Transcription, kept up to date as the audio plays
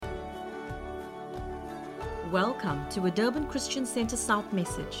Welcome to a Durban Christian Center South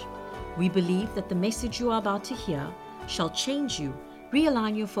message. We believe that the message you are about to hear shall change you,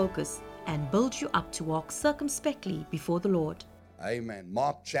 realign your focus, and build you up to walk circumspectly before the Lord. Amen.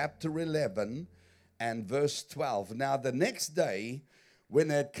 Mark chapter 11 and verse 12. Now the next day, when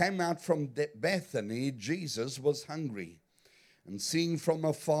it came out from Bethany, Jesus was hungry. And seeing from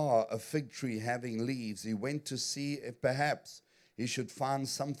afar a fig tree having leaves, he went to see if perhaps he should find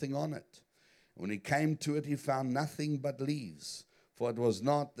something on it. When he came to it, he found nothing but leaves, for it was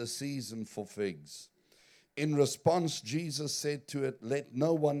not the season for figs. In response, Jesus said to it, "Let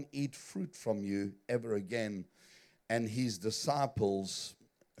no one eat fruit from you ever again." And his disciples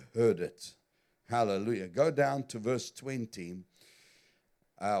heard it. Hallelujah. Go down to verse 20.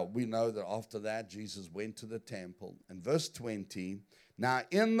 We know that after that, Jesus went to the temple. And verse 20, now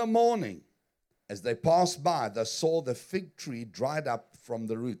in the morning, as they passed by, they saw the fig tree dried up from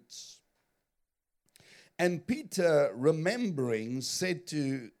the roots. And Peter, remembering, said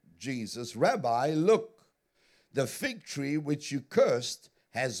to Jesus, "Rabbi, look, the fig tree which you cursed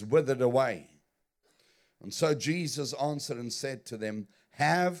has withered away." And so Jesus answered and said to them,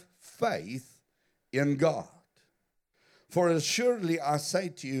 "Have faith in God. For assuredly I say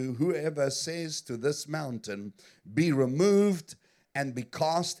to you, whoever says to this mountain, 'Be removed and be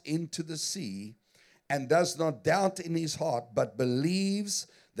cast into the sea,' and does not doubt in his heart, but believes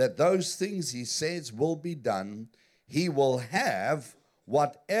that those things he says will be done, he will have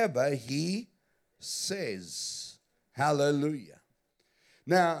whatever he says." Hallelujah.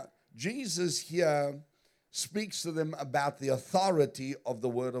 Now, Jesus here speaks to them about the authority of the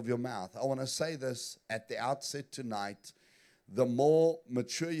word of your mouth. I want to say this at the outset tonight. The more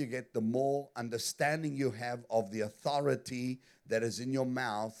mature you get, the more understanding you have of the authority that is in your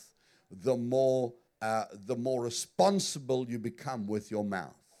mouth, the more responsible you become with your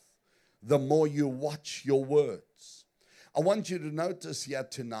mouth, the more you watch your words. I want you to notice here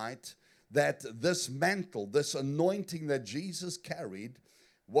tonight that this mantle, this anointing that Jesus carried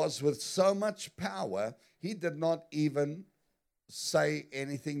was with so much power, he did not even say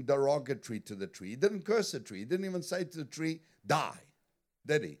anything derogatory to the tree. He didn't curse the tree. He didn't even say to the tree, "Die,"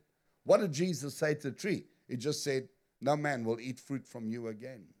 did he? What did Jesus say to the tree? He just said, "No man will eat fruit from you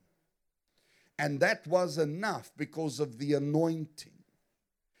again." And that was enough because of the anointing.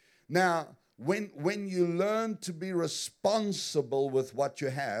 Now, when you learn to be responsible with what you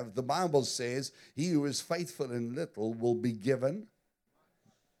have, the Bible says, "He who is faithful in little will be given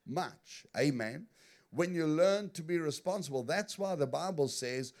much." Amen. When you learn to be responsible, that's why the Bible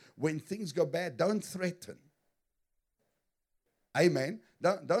says, when things go bad, don't threaten. Amen.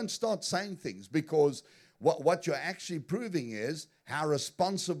 Don't start saying things, because what you're actually proving is how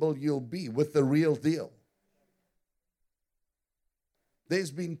responsible you'll be with the real deal.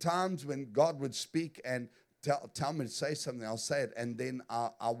 There's been times when God would speak and tell me to say something, I'll say it, and then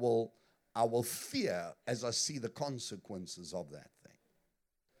I will fear as I see the consequences of that thing.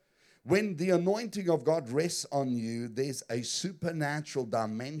 When the anointing of God rests on you, there's a supernatural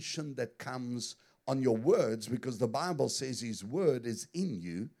dimension that comes on your words, because the Bible says his word is in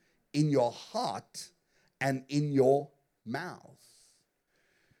you, in your heart, and in your mouth.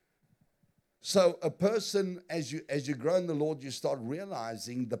 So a person, as you grow in the Lord, you start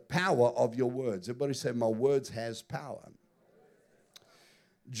realizing the power of your words. Everybody say, "My words has power."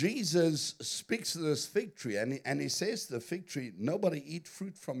 Jesus speaks to this fig tree, and he says to the fig tree, "Nobody eat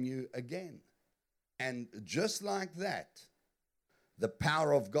fruit from you again." And just like that, the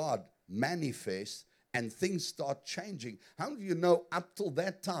power of God manifests and things start changing. How many of you know up till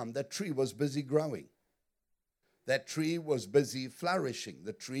that time, that tree was busy growing? That tree was busy flourishing.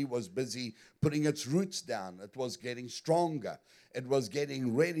 The tree was busy putting its roots down. It was getting stronger. It was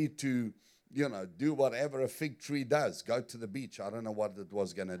getting ready to, do whatever a fig tree does. Go to the beach. I don't know what it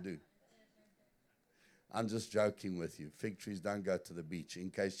was going to do. I'm just joking with you. Fig trees don't go to the beach.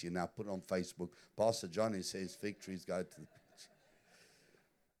 In case you now put on Facebook, Pastor Johnny says fig trees go to the beach.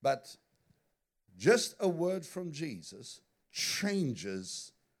 But just a word from Jesus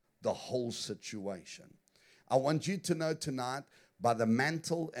changes the whole situation. I want you to know tonight, by the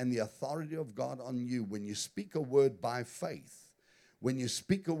mantle and the authority of God on you, when you speak a word by faith, when you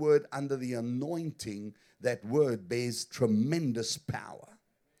speak a word under the anointing, that word bears tremendous power.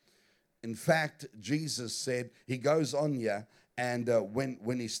 In fact, Jesus said, he goes on here, and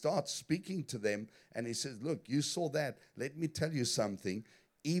when he starts speaking to them, and he says, "Look, you saw that. Let me tell you something.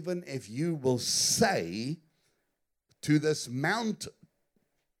 Even if you will say to this mountain,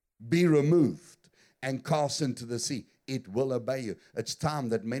 'Be removed and cast into the sea,' it will obey you." It's time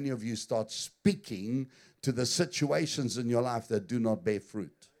that many of you start speaking to the situations in your life that do not bear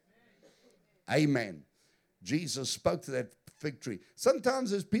fruit. Amen. Jesus spoke to that fig tree.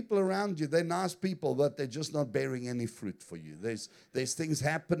 Sometimes there's people around you, they're nice people, but they're just not bearing any fruit for you. There's things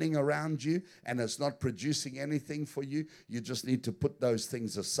happening around you, and it's not producing anything for you. You just need to put those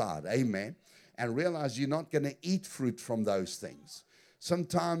things aside. Amen. And realize you're not going to eat fruit from those things.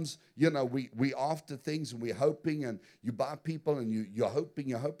 Sometimes, we after things and we're hoping, and you buy people and you're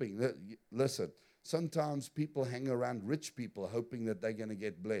hoping. Listen, sometimes people hang around rich people hoping that they're going to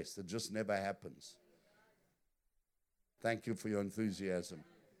get blessed. It just never happens. Thank you for your enthusiasm.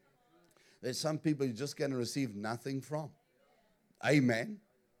 There's some people you're just going to receive nothing from. Amen.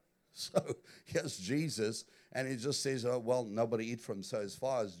 So here's Jesus, and he just says, oh, well, nobody eat from. So as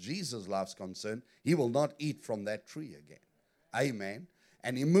far as Jesus' life's concerned, he will not eat from that tree again. Amen.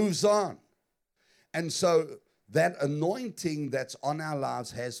 And he moves on. And so that anointing that's on our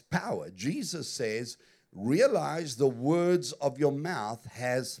lives has power. Jesus says, realize the words of your mouth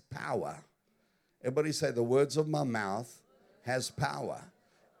has power. Everybody say, the words of my mouth has power.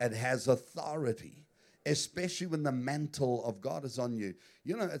 It has authority, especially when the mantle of God is on you.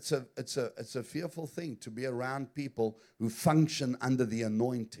 It's a fearful thing to be around people who function under the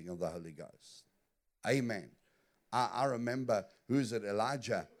anointing of the Holy Ghost. Amen. I remember,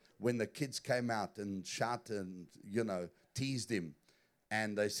 Elijah, when the kids came out and shouted and, teased him.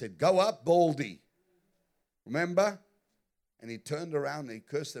 And they said, go up, Baldy. Remember? And he turned around and he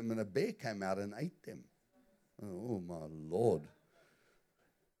cursed them, and a bear came out and ate them. Oh, my Lord.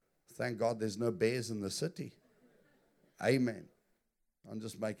 Thank God there's no bears in the city. Amen. I'm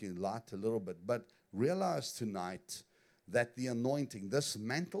just making light a little bit. But realize tonight that the anointing, this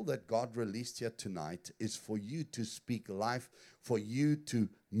mantle that God released here tonight, is for you to speak life, for you to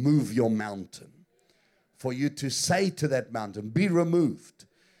move your mountain, for you to say to that mountain, be removed.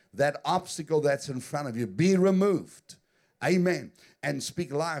 That obstacle that's in front of you, be removed. Amen. And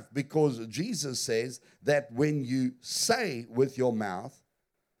speak life, because Jesus says that when you say with your mouth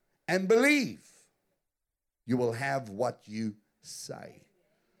and believe, you will have what you say.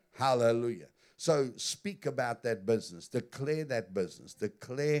 Hallelujah. So speak about that business. Declare that business.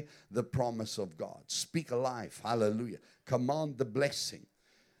 Declare the promise of God. Speak life. Hallelujah. Command the blessing.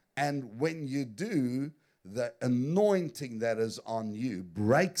 And when you do, the anointing that is on you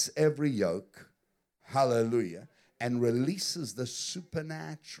breaks every yoke. Hallelujah. And releases the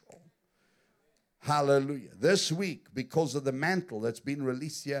supernatural. Hallelujah. This week, because of the mantle that's been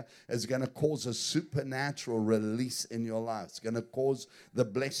released here, is going to cause a supernatural release in your life. It's going to cause the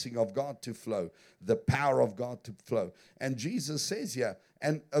blessing of God to flow, the power of God to flow. And Jesus says here,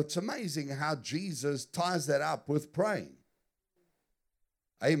 and it's amazing how Jesus ties that up with praying.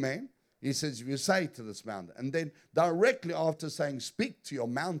 Amen. He says, if you say to this mountain, and then directly after saying, speak to your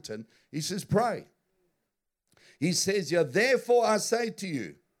mountain, he says, pray. He says here, therefore I say to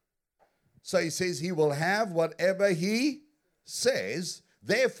you. So he says he will have whatever he says,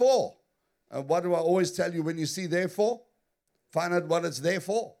 therefore. And what do I always tell you when you see therefore? Find out what it's there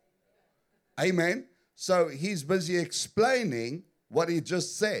for. Amen. So he's busy explaining what he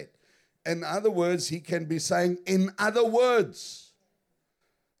just said. In other words, he can be saying, in other words.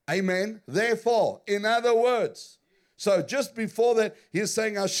 Amen. Therefore, in other words. So just before that, he's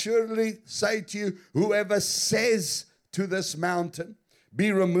saying, I surely say to you, whoever says to this mountain,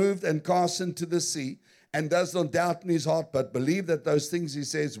 be removed and cast into the sea, and does not doubt in his heart, but believe that those things he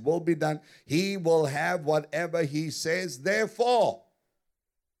says will be done, he will have whatever he says. Therefore,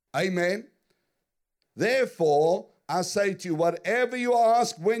 amen. Therefore, I say to you, whatever you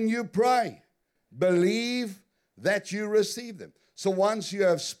ask when you pray, believe that you receive them. So once you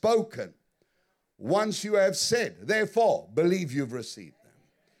have spoken, once you have said, therefore, believe you've received them.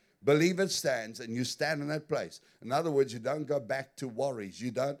 Believe it stands, and you stand in that place. In other words, you don't go back to worries.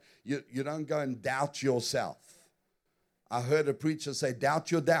 You don't go and doubt yourself. I heard a preacher say,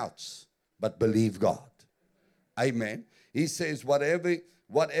 doubt your doubts, but believe God. Amen. He says,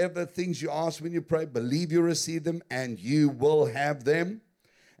 whatever things you ask when you pray, believe you receive them, and you will have them.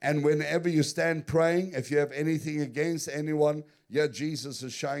 And whenever you stand praying, if you have anything against anyone, Jesus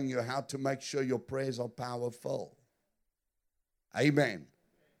is showing you how to make sure your prayers are powerful. Amen.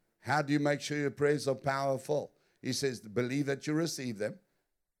 How do you make sure your prayers are powerful? He says, believe that you receive them.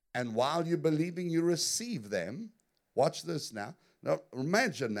 And while you're believing you receive them, watch this now. Now,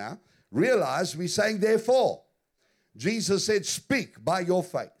 imagine now, realize we're saying therefore. Jesus said, speak by your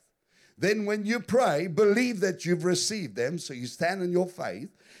faith. Then when you pray, believe that you've received them. So you stand in your faith.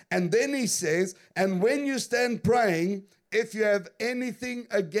 And then he says, and when you stand praying, if you have anything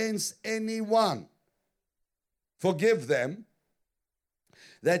against anyone, forgive them,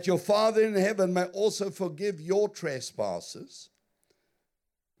 that your Father in heaven may also forgive your trespasses.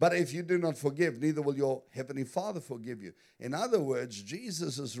 But if you do not forgive, neither will your heavenly Father forgive you. In other words,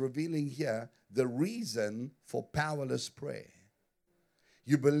 Jesus is revealing here the reason for powerless prayer.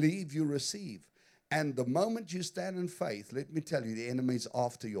 You believe, you receive. And the moment you stand in faith, let me tell you, the enemy is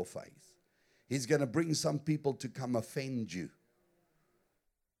after your faith. He's going to bring some people to come offend you.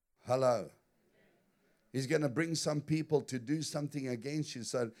 Hello. He's going to bring some people to do something against you.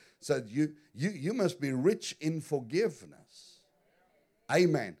 So you must be rich in forgiveness.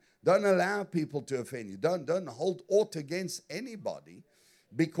 Amen. Don't allow people to offend you. Don't hold aught against anybody,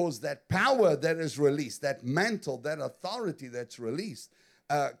 because that power that is released, that mantle, that authority that's released,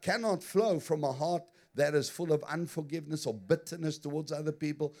 cannot flow from a heart that is full of unforgiveness or bitterness towards other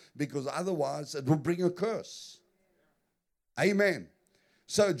people, because otherwise it will bring a curse. Amen.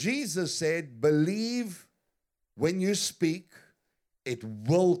 So Jesus said, believe when you speak, it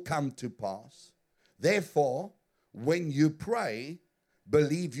will come to pass. Therefore, when you pray,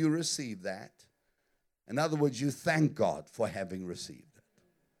 believe you receive that. In other words, you thank God for having received it.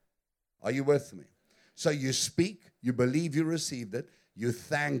 Are you with me? So you speak, you believe you received it, you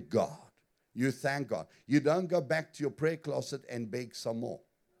thank God. You thank God. You don't go back to your prayer closet and beg some more.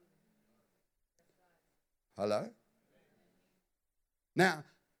 Hello? Now,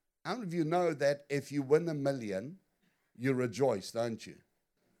 how many of you know that if you win $1 million, you rejoice, don't you?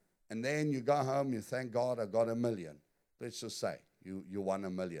 And then you go home, you thank God, I got $1 million. Let's just say you won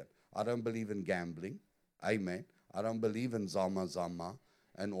 $1 million. I don't believe in gambling. Amen. I don't believe in zama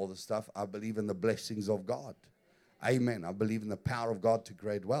and all the stuff. I believe in the blessings of God. Amen. I believe in the power of God to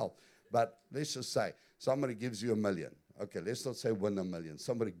create wealth. But let's just say somebody gives you $1 million. Okay, let's not say win $1 million.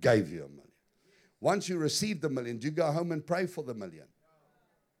 Somebody gave you $1 million. Once you receive the $1 million, do you go home and pray for the $1 million?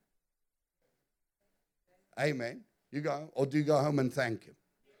 Amen. You go, or do you go home and thank Him?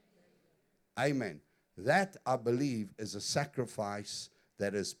 Amen. That, I believe, is a sacrifice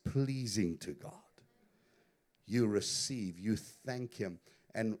that is pleasing to God. You receive, you thank Him.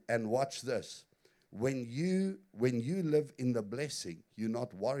 And watch this. When you live in the blessing, you're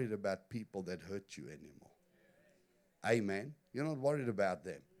not worried about people that hurt you anymore. Amen. You're not worried about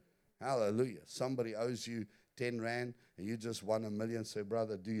them. Hallelujah. Somebody owes you 10 rand and you just won $1 million. Say,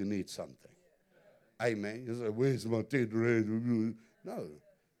 brother, do you need something? Amen. You say, where's my 10 rand? No.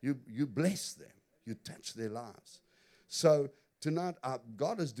 You bless them. You touch their lives. So tonight,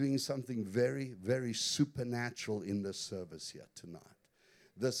 God is doing something very, very supernatural in this service here tonight.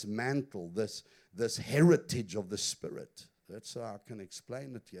 This mantle, this heritage of the Spirit. That's how I can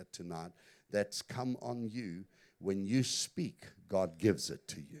explain it here tonight. That's come on you. When you speak, God gives it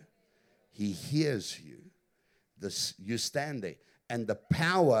to you. He hears you. You stand there. And the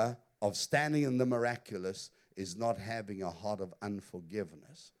power of standing in the miraculous is not having a heart of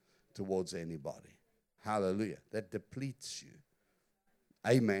unforgiveness towards anybody. Hallelujah. That depletes you.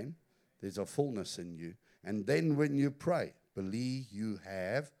 Amen. There's a fullness in you. And then when you pray, believe you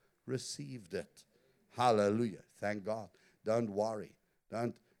have received it. Hallelujah. Thank God. Don't worry.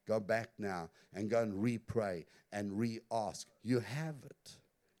 Don't go back now and go and re-pray and re-ask. You have it.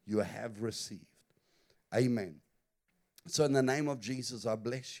 You have received. Amen. So in the name of Jesus, I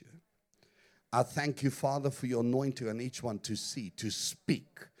bless you. I thank you, Father, for your anointing on each one to see, to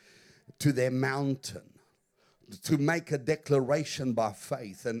speak to their mountain, to make a declaration by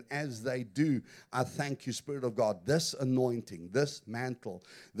faith. And as they do, I thank you, Spirit of God, this anointing, this mantle,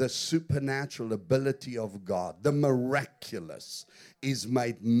 the supernatural ability of God, the miraculous is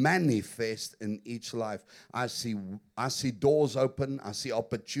made manifest in each life. I see doors open. I see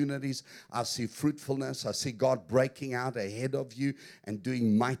opportunities. I see fruitfulness. I see God breaking out ahead of you and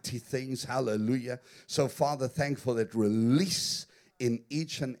doing mighty things. Hallelujah. So, Father, thankful that release in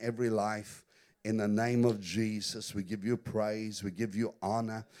each and every life. In the name of Jesus, we give you praise. We give you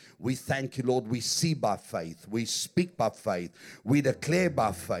honor. We thank you, Lord. We see by faith. We speak by faith. We declare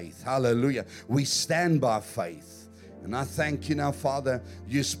by faith. Hallelujah. We stand by faith. And I thank you now, Father,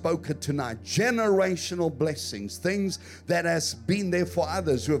 you spoke it tonight. Generational blessings, things that has been there for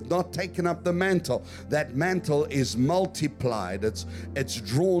others who have not taken up the mantle. That mantle is multiplied. It's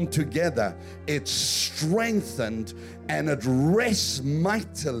drawn together. It's strengthened. And it rests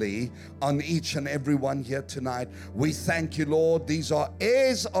mightily on each and every one here tonight. We thank you, Lord. These are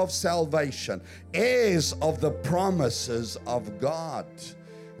heirs of salvation, heirs of the promises of God.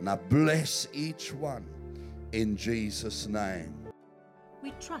 And I bless each one in Jesus' name.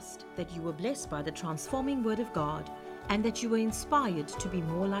 We trust that you were blessed by the transforming Word of God and that you were inspired to be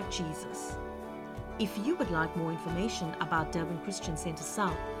more like Jesus. If you would like more information about Durban Christian Center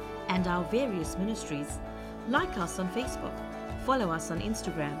South and our various ministries, like us on Facebook, follow us on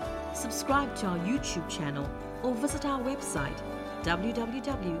Instagram, subscribe to our YouTube channel, or visit our website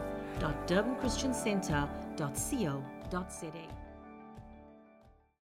www.durbanchristiancentre.co.za.